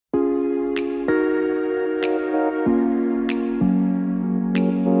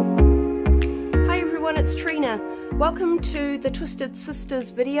it's Trina. Welcome to the Twisted Sisters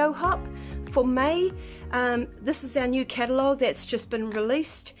video hop for May. This is our new catalogue that's just been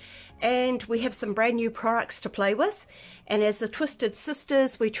released, and we have some brand new products to play with. And as the Twisted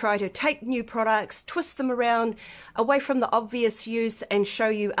Sisters, we try to take new products, twist them around away from the obvious use, and show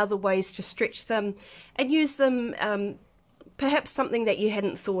you other ways to stretch them and use them, perhaps something that you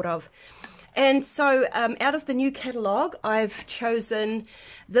hadn't thought of. And so out of the new catalogue, I've chosen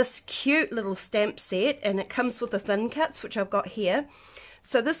this cute little stamp set, and it comes with the thin cuts, which I've got here.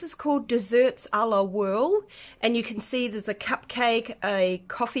 So this is called Desserts a la Whirl, and you can see there's a cupcake, a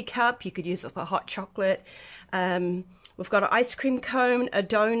coffee cup, you could use it for hot chocolate. We've got an ice cream cone, a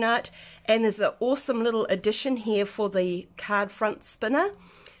donut, and there's an awesome little addition here for the card front spinner.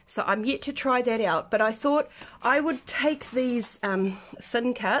 So I'm yet to try that out, but I thought I would take these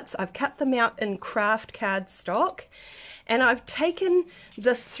thin cuts. I've cut them out in craft cardstock, and I've taken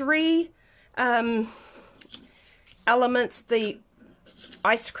the three elements, the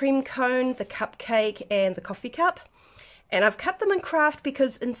ice cream cone, the cupcake, and the coffee cup, and I've cut them in craft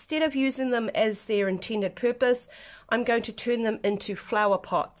because instead of using them as their intended purpose, I'm going to turn them into flower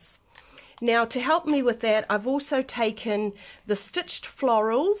pots. Now, to help me with that, I've also taken the Stitched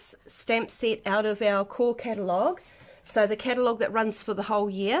Florals stamp set out of our core catalogue. So the catalogue that runs for the whole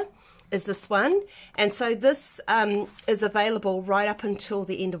year is this one. And so this is available right up until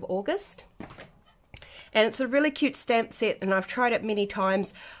the end of August. And it's a really cute stamp set, and I've tried it many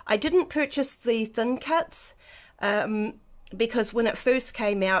times. I didn't purchase the thin cuts because when it first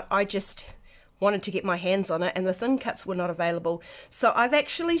came out, I just wanted to get my hands on it, and the thin cuts were not available. So I've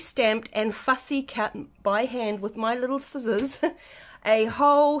actually stamped and fussy cut by hand with my little scissors a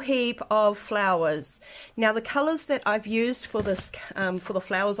whole heap of flowers. Now the colors that I've used for this, for the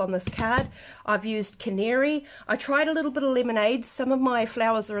flowers on this card, I've used canary. I tried a little bit of lemonade. Some of my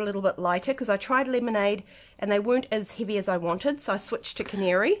flowers are a little bit lighter because I tried lemonade and they weren't as heavy as I wanted, so I switched to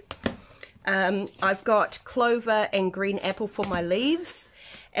canary. I've got clover and green apple for my leaves.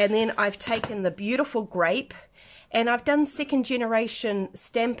 And then I've taken the beautiful grape, and I've done second generation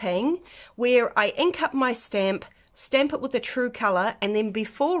stamping where I ink up my stamp, stamp it with the true colour, and then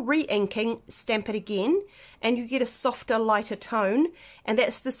before re-inking, stamp it again, and you get a softer, lighter tone, and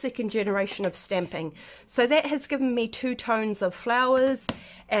that's the second generation of stamping. So that has given me two tones of flowers,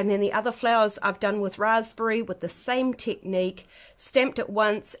 and then the other flowers I've done with raspberry with the same technique, stamped it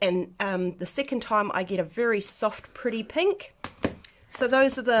once, and the second time I get a very soft, pretty pink. So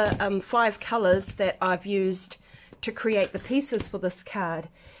those are the 5 colours that I've used to create the pieces for this card.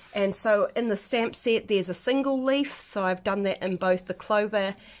 And so in the stamp set there's a single leaf, so I've done that in both the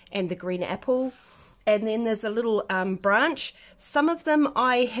clover and the green apple. And then there's a little branch. Some of them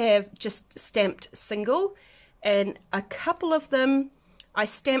I have just stamped single, and a couple of them I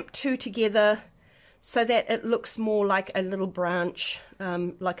stamped 2 together so that it looks more like a little branch,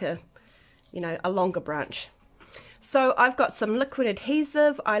 like a, you know, a longer branch. So I've got some liquid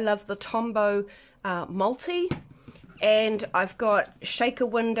adhesive. I love the Tombow multi, and I've got shaker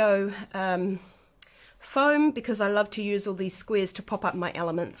window foam because I love to use all these squares to pop up my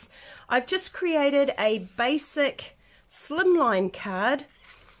elements. I've just created a basic slimline card,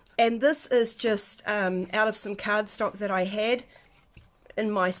 and this is just out of some cardstock that I had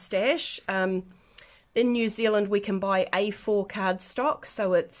in my stash. In New Zealand we can buy A4 cardstock,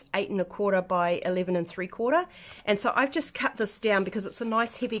 so it's 8 1/4 by 11 3/4, and so I've just cut this down because it's a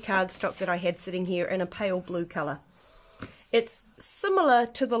nice heavy cardstock that I had sitting here in a pale blue colour. It's similar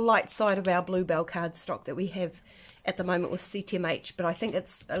to the light side of our Bluebell cardstock that we have at the moment with CTMH, but I think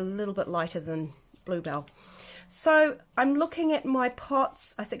it's a little bit lighter than Bluebell. So I'm looking at my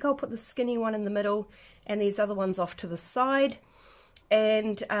pots. I think I'll put the skinny one in the middle and these other ones off to the side.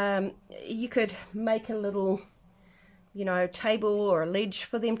 And you could make a little, you know, table or a ledge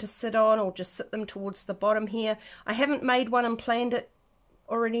for them to sit on, or just sit them towards the bottom here. I haven't made one and planned it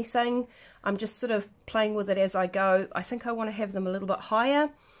or anything. I'm just sort of playing with it as I go. I think I want to have them a little bit higher,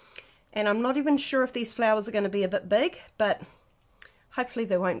 and I'm not even sure if these flowers are going to be a bit big, but hopefully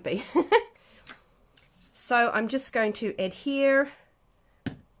they won't be. So I'm just going to adhere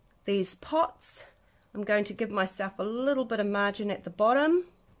these pots. I'm going to give myself a little bit of margin at the bottom.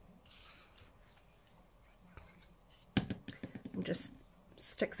 I'll just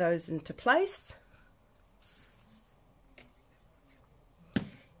stick those into place.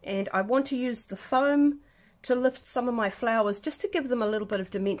 And I want to use the foam to lift some of my flowers just to give them a little bit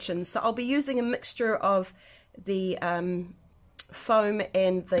of dimension. So I'll be using a mixture of the foam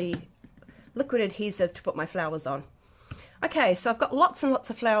and the liquid adhesive to put my flowers on. Okay, so I've got lots and lots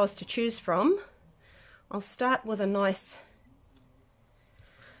of flowers to choose from. I'll start with a nice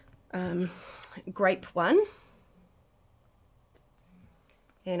grape one.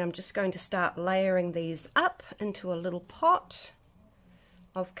 And I'm just going to start layering these up into a little pot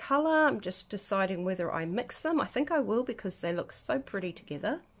of colour. I'm just deciding whether I mix them. I think I will because they look so pretty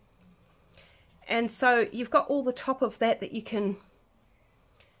together. And so you've got all the top of that you can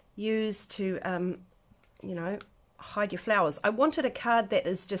use to, you know, hide your flowers. I wanted a card that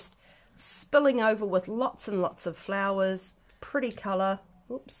is just spilling over with lots and lots of flowers, pretty colour.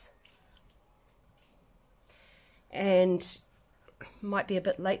 Oops. And might be a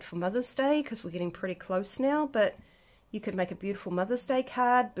bit late for Mother's Day because we're getting pretty close now, but you could make a beautiful Mother's Day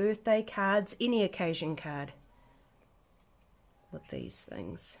card, birthday cards, any occasion card with these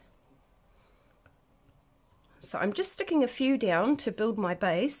things. So I'm just sticking a few down to build my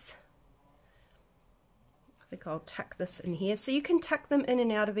base. I think I'll tuck this in here. So you can tuck them in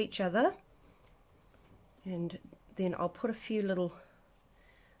and out of each other. And then I'll put a few little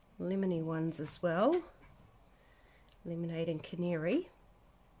lemony ones as well. Lemonade and canary.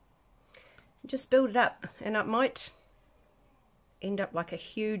 Just build it up, and it might end up like a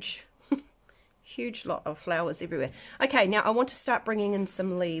huge huge lot of flowers everywhere. Okay, now I want to start bringing in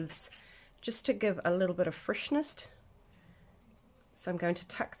some leaves just to give a little bit of freshness. So I'm going to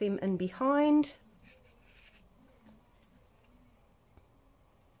tuck them in behind.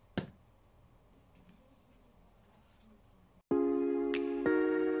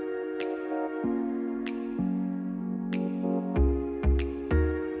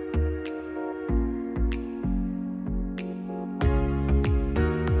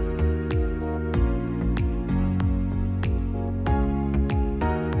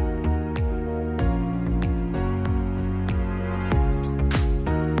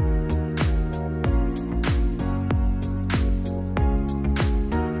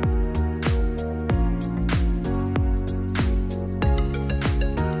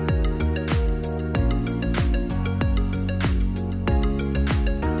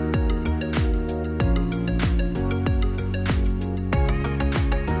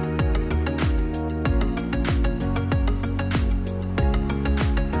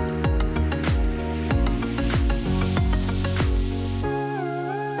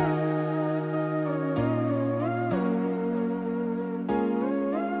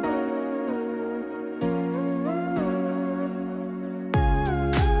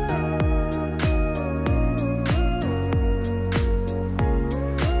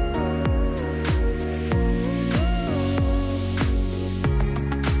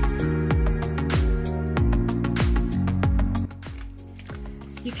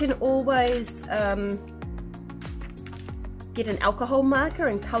 You can always get an alcohol marker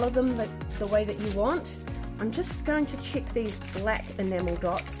and colour them the way that you want. I'm just going to check these black enamel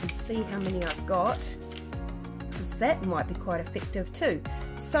dots and see how many I've got, because that might be quite effective too.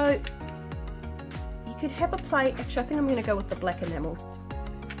 So you could have a play. Actually, I think I'm going to go with the black enamel.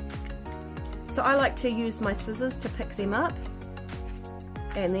 So I like to use my scissors to pick them up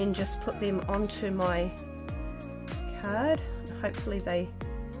and then just put them onto my card. Hopefully they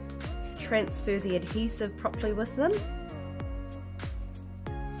transfer the adhesive properly with them.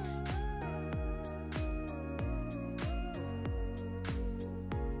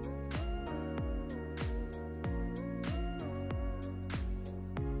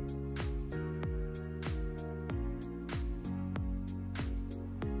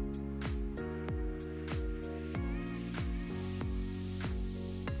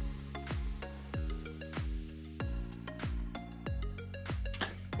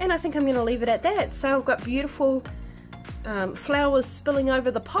 And I think I'm going to leave it at that. So I've got beautiful flowers spilling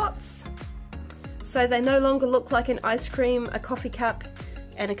over the pots. So they no longer look like an ice cream, a coffee cup,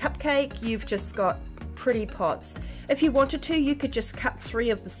 and a cupcake. You've just got pretty pots. If you wanted to, you could just cut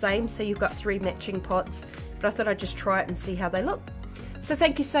 3 of the same, so you've got 3 matching pots. But I thought I'd just try it and see how they look. So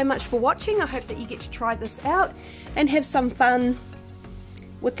thank you so much for watching. I hope that you get to try this out and have some fun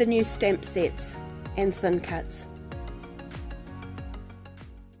with the new stamp sets and thin cuts.